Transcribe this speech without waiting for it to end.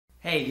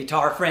Hey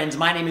guitar friends,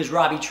 my name is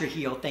Robbie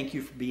Trujillo. Thank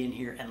you for being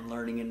here and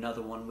learning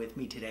another one with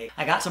me today.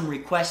 I got some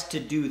requests to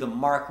do the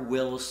Mark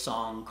Wills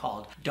song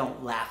called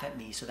Don't Laugh at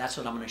Me, so that's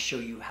what I'm going to show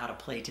you how to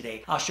play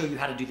today. I'll show you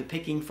how to do the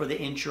picking for the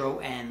intro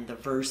and the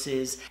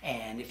verses,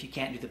 and if you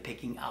can't do the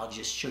picking, I'll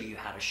just show you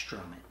how to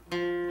strum it.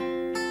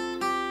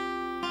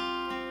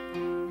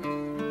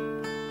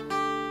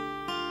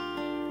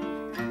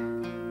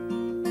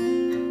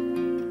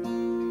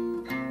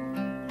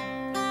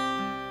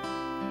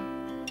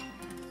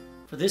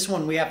 For this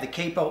one, we have the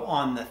capo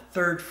on the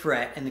 3rd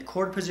fret, and the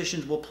chord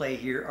positions we'll play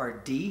here are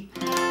D.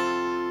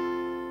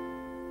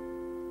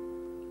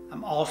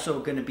 I'm also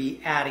going to be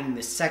adding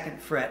the 2nd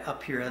fret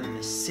up here on the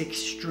 6th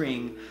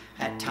string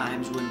at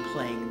times when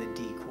playing the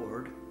D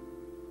chord.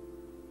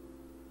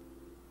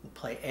 We'll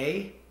play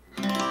A,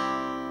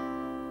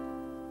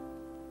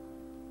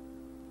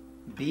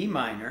 B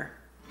minor,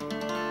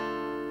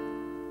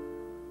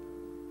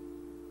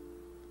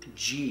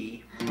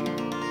 G,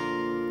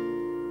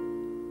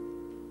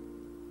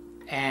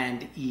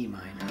 and E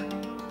minor.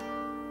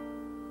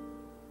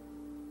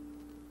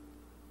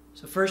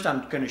 So first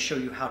I'm going to show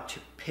you how to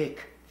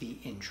pick the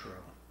intro.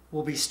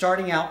 We'll be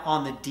starting out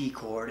on the D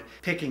chord,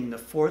 picking the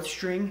 4th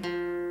string,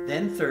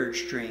 then 3rd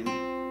string,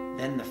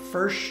 then the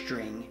 1st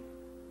string,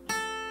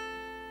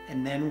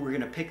 and then we're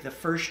going to pick the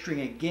 1st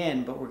string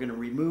again, but we're going to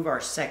remove our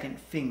 2nd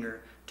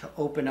finger to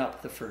open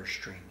up the 1st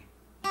string.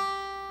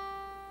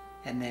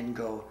 And then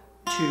go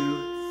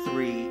 2,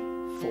 3,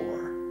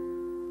 4.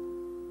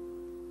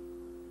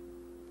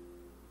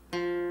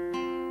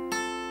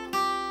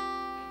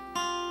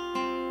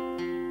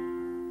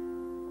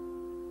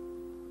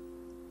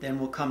 Then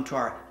we'll come to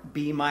our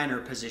B minor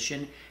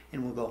position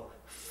and we'll go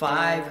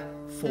 5,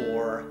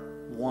 4,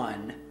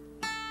 1.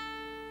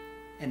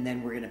 And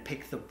then we're going to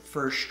pick the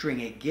 1st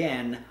string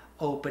again,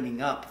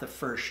 opening up the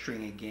 1st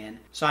string again.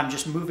 So I'm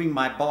just moving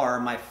my bar,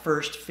 my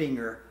 1st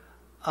finger,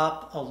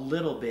 up a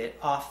little bit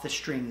off the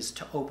strings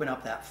to open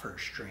up that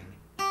 1st string.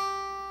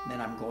 Then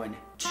I'm going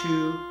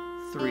 2,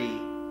 3,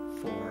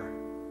 4.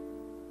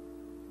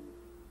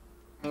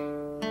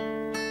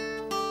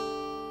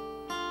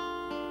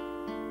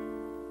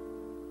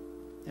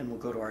 Then we'll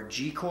go to our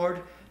G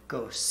chord,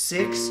 go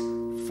 6,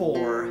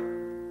 4.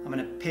 I'm going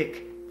to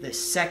pick the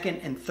 2nd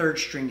and 3rd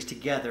strings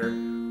together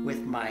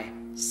with my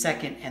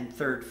 2nd and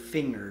 3rd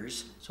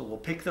fingers. So we'll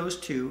pick those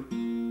two,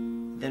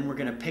 then we're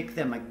going to pick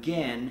them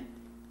again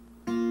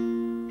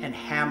and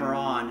hammer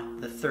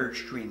on the 3rd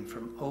string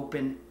from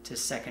open to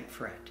 2nd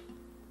fret.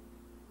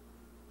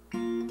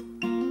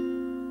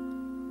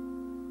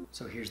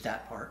 So here's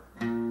that part.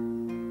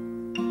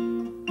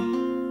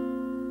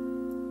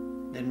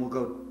 Then we'll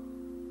go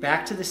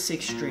back to the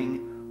 6th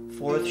string,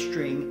 4th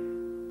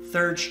string,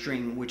 3rd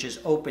string, which is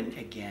open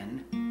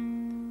again,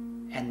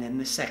 and then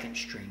the 2nd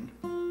string.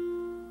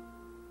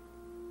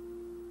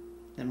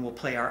 Then we'll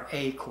play our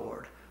A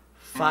chord.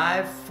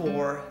 5,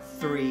 4,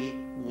 3,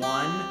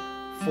 1,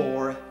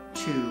 4,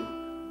 2,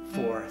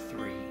 4,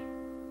 3.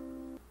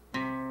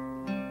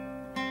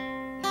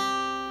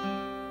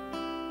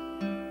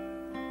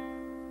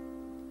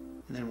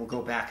 And then we'll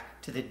go back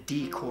to the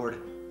D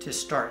chord to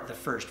start the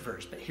 1st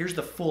verse. But here's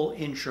the full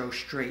intro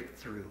straight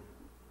through.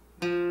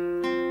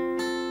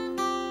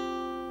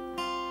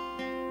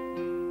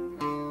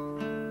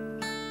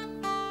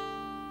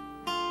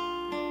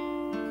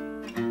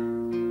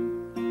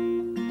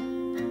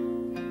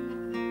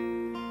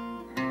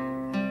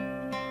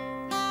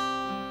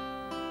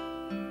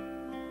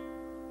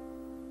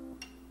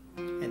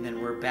 And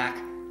then we're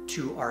back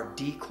to our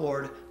D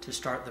chord to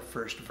start the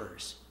 1st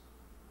verse.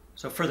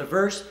 So for the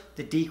verse,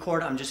 the D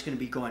chord, I'm just going to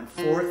be going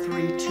 4,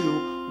 3,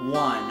 2,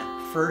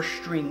 1.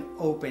 1st string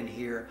open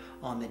here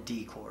on the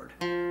D chord.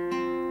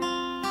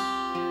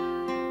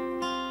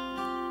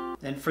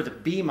 Then for the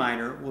B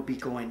minor, we'll be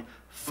going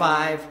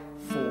 5,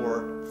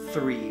 4,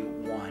 3,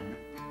 1.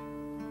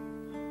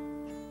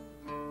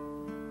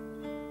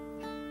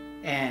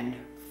 And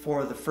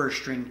for the 1st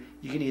string,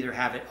 you can either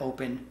have it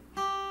open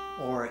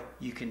or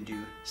you can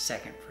do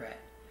 2nd fret.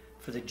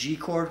 For the G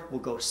chord, we'll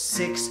go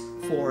 6,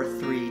 4,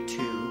 3,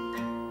 2.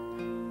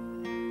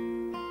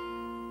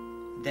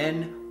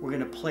 Then we're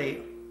going to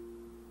play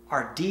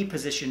our D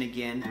position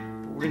again,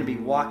 but we're going to be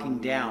walking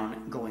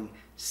down, going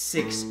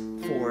 6,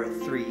 4,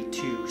 3,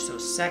 2. So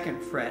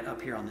 2nd fret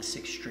up here on the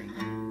 6th string.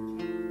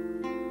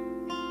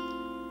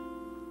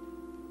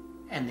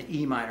 And the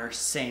E minor,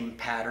 same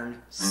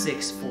pattern,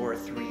 6, 4,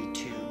 3,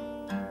 2.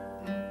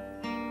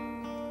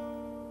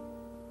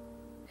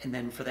 And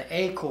then for the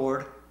A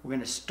chord, we're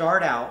going to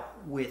start out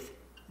with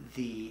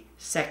the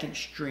 2nd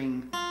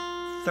string,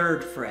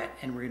 3rd fret,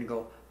 and we're going to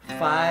go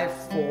 5,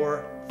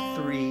 4,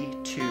 3,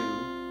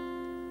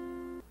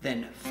 2,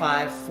 then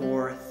 5,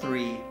 4,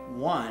 3,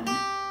 1,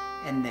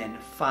 and then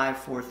 5,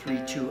 4,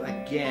 3, 2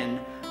 again,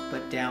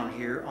 but down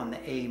here on the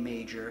A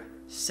major,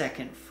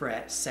 2nd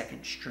fret,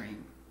 2nd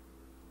string.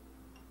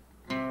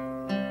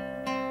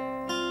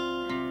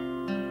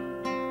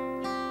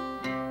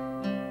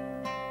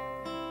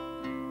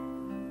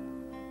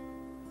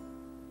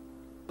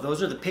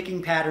 Those are the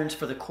picking patterns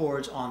for the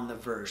chords on the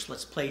verse.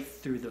 Let's play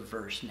through the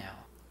verse now.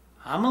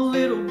 I'm a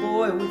little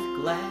boy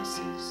with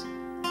glasses,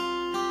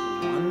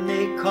 the one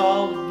they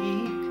call a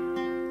geek, a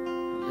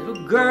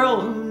little girl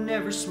who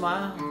never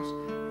smiles,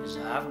 'cause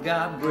I've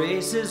got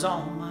braces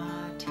on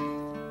my teeth.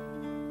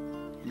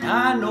 And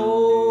I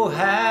know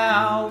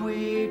how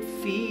it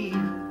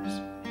feels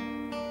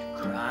to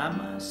cry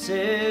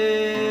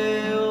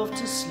myself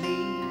to sleep.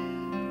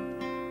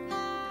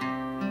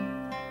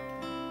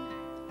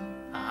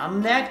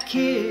 I'm that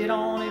kid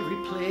on every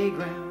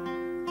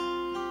playground,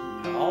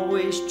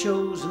 always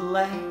chosen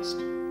last,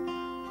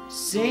 a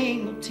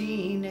single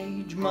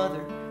teenage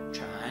mother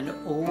trying to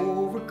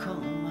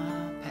overcome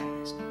my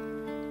past.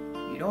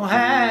 You don't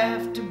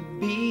have to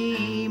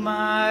be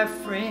my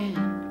friend.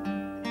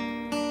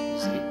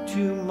 Is it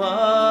too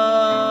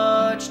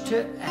much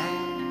to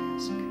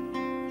ask?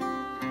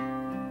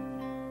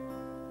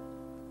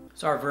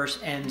 So our verse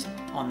ends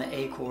on the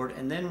A chord,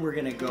 and then we're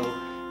going to go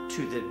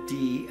to the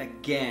D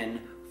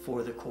again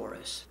for the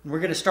chorus. We're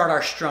going to start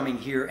our strumming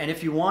here, and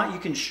if you want, you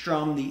can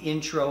strum the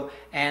intro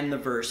and the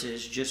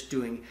verses, just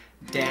doing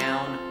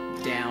down,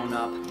 down,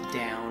 up,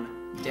 down,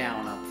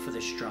 down, up for the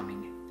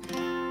strumming.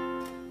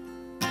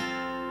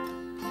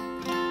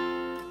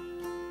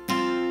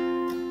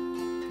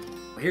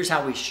 Here's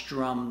how we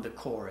strum the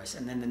chorus,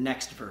 and then the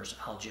next verse,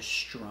 I'll just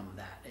strum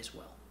that as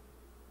well.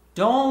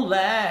 Don't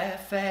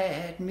laugh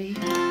at me,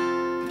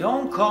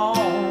 don't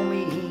call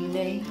me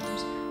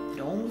names,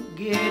 don't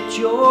get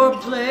your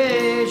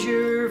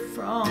pleasure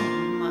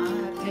from my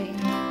pain.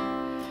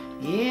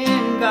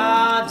 In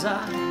God's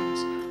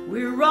eyes,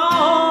 we're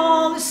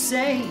all the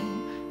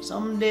same.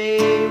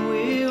 Someday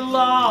we'll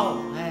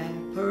all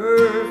have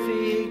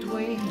perfect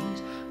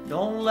wings.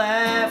 Don't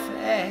laugh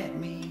at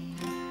me.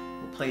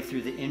 We'll play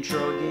through the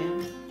intro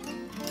again.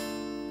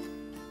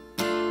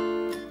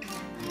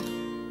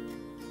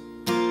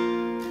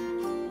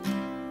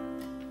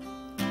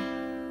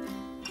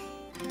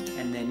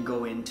 And then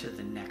go into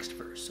the next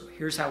verse. So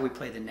here's how we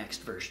play the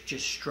next verse,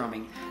 just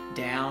strumming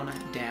down,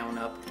 down,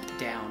 up,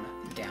 down,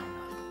 down, up.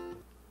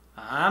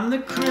 I'm the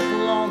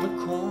cripple on the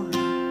corner,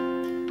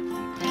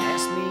 you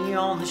pass me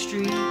on the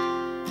street,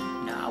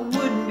 and I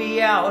wouldn't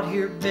be out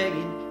here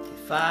begging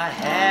if I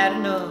had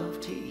enough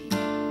to eat.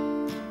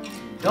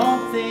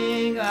 Don't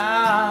think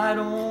I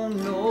don't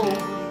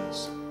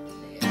notice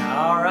that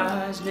our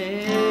eyes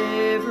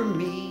never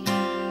meet.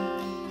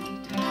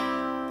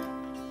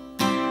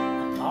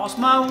 Lost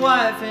my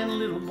wife and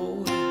little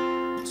boy,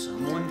 and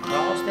someone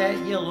crossed that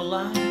yellow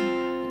line.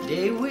 The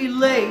day we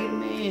laid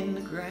him in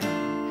the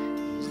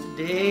ground is the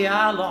day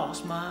I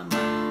lost my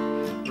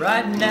mind.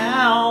 Right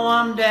now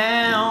I'm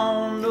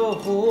down to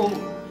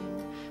holding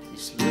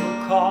this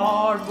little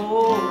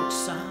cardboard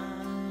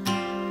sign.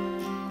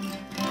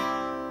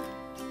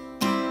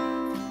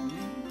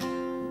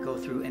 Go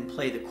through and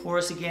play the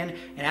chorus again,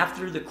 and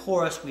after the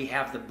chorus we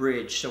have the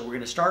bridge. So we're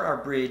going to start our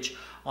bridge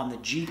on the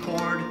G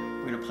chord.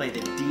 We're going to play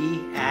the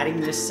D,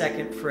 adding this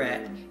second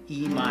fret,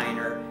 E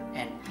minor,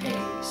 and A.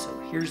 So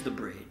here's the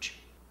bridge.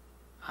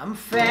 I'm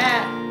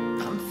fat,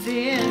 I'm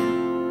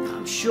thin,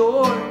 I'm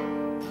short,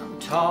 I'm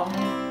tall,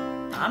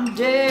 I'm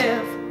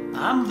deaf,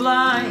 I'm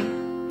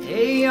blind,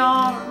 hey,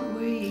 aren't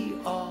we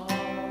all?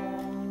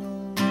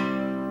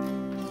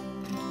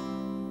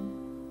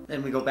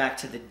 Then we go back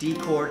to the D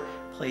chord,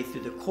 play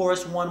through the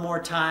chorus one more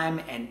time,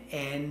 and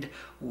end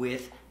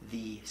with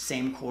the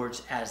same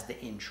chords as the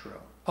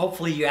intro.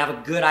 Hopefully you have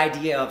a good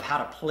idea of how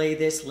to play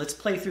this. Let's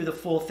play through the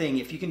full thing.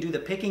 If you can do the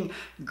picking,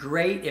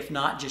 great. If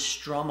not, just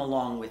strum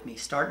along with me,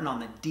 starting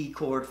on the D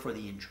chord for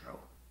the intro.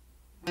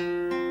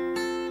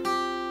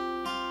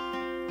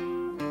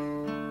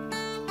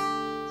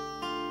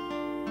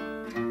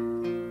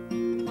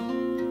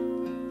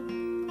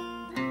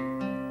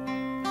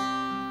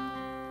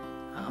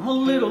 I'm a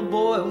little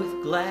boy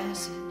with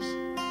glasses,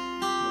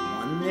 the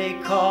one they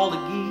call a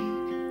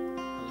geek,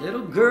 a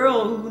little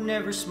girl who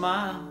never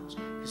smiles,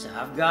 'cause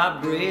I've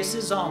got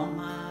braces on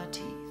my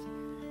teeth.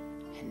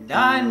 And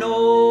I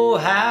know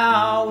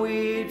how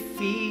it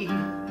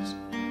feels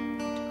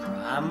to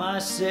cry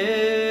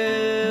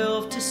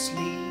myself to sleep.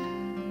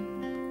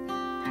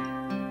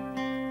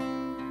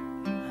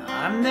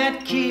 I'm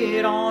that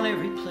kid on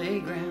every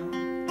playground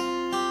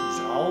who's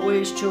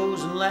always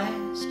chosen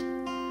last,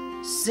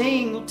 a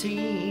single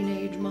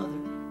teenage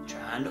mother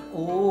trying to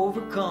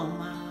overcome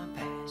my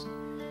past.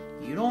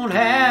 You don't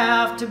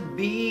have to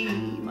be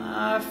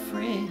my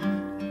friend.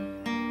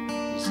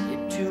 Is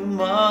it too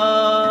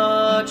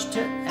much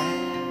to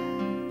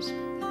ask?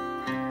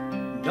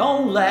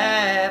 Don't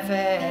laugh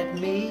at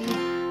me,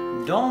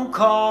 don't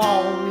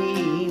call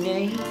me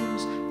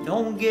names,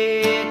 don't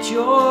get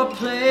your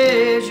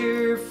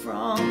pleasure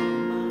from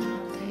my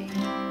pain.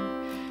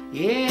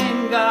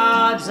 In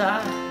God's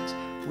eyes,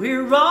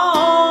 we're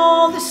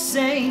all the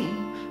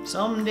same.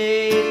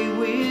 Someday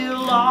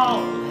we'll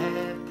all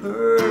have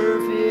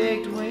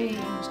perfect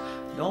wings.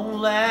 Don't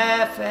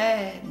laugh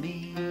at me.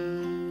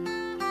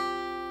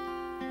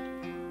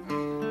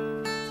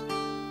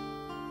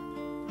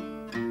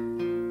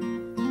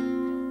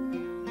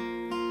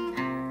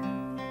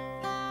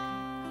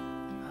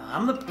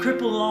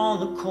 cripple on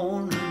the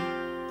corner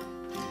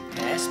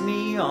passed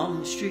me on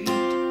the street,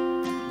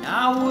 and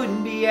I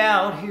wouldn't be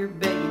out here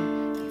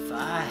begging if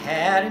I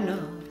had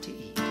enough to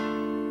eat.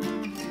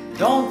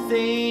 Don't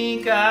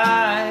think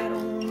I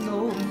don't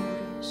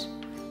notice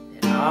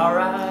that our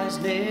eyes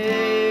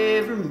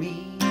never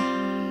meet.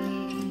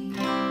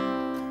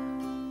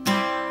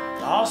 I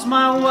lost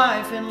my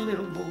wife and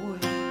little boy.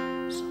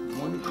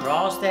 Someone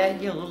crossed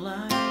that yellow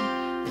line.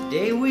 The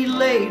day we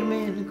laid him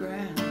in the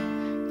ground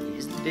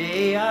is the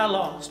day I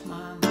lost my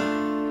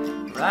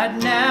mind. Right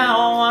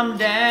now I'm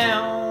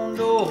down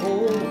to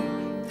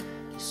holding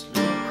this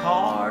little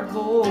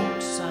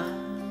cardboard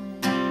sign.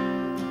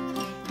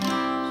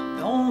 So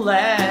don't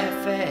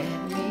laugh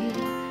at me,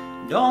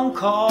 don't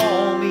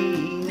call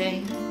me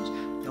names,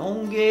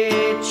 don't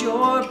get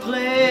your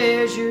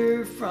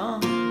pleasure from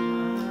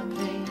my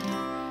pain.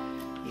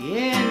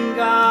 In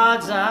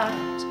God's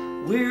eyes,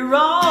 we're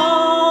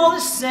all the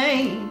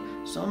same.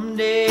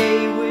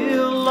 Someday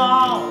we'll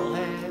all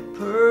have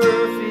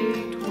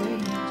perfect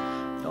wings.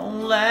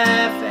 Don't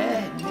laugh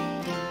at me.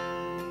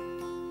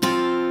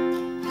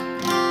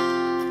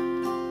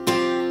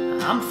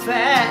 I'm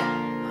fat,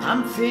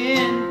 I'm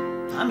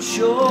thin, I'm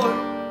short,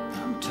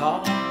 I'm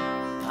tall,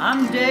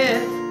 I'm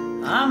deaf,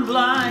 I'm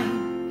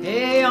blind.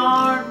 Hey,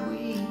 aren't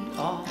we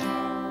all?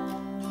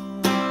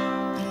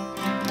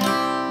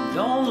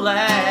 Don't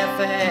laugh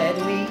at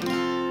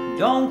me,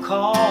 don't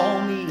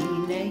call me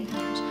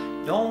names,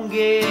 don't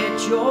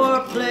get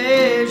your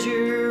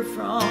pleasure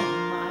from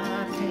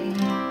my pain.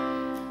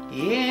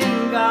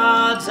 In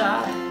God's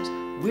eyes,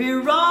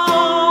 we're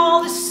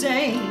all the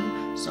same.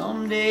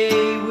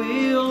 Someday